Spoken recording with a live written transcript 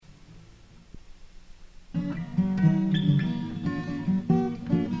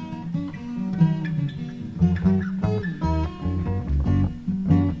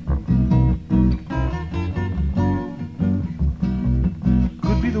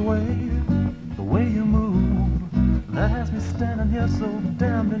the way you move, that has me standing here so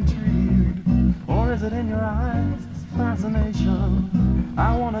damned intrigued. Or is it in your eyes, this fascination?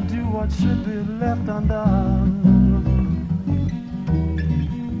 I wanna do what should be left undone.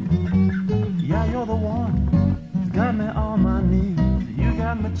 Yeah, you're the one who's got me on my knees. You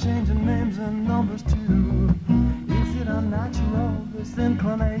got me changing names and numbers too. Is it unnatural, this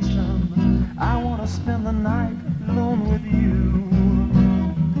inclination? I wanna spend the night alone with you.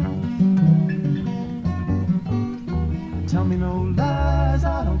 Tell me no lies,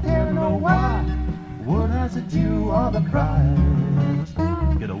 I don't care to know why. Word has it you are the prize.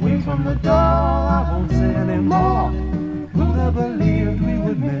 Get away from the door, I won't say anymore. Who'd have believed we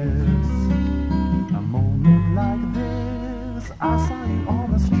would miss a moment like this? I saw you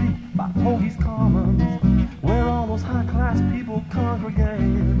on the street by Hoagie's Commons, where all those high-class people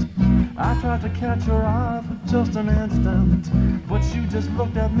congregate. I tried to catch your eye for just an instant, but you just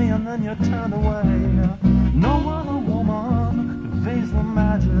looked at me and then you turned away. No other woman conveys the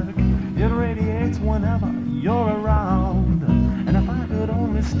magic. It radiates whenever you're around. And if I could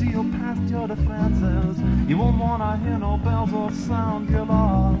only steal past your defenses, you won't wanna hear no bells or sound your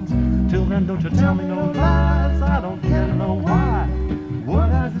alarms. Till then, don't you tell me no lies, I don't care to know why. What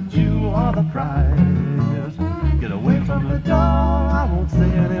has it you are the prize? Get away from the door, I won't say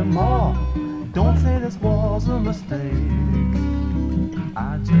anymore. Don't say this was a mistake.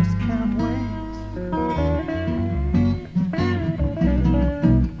 I just can't wait.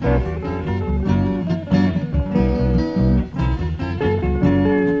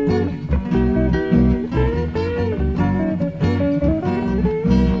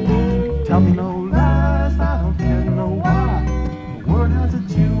 Tell me no lies, I don't care to know why. The word has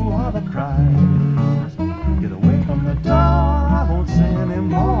it you are the prize.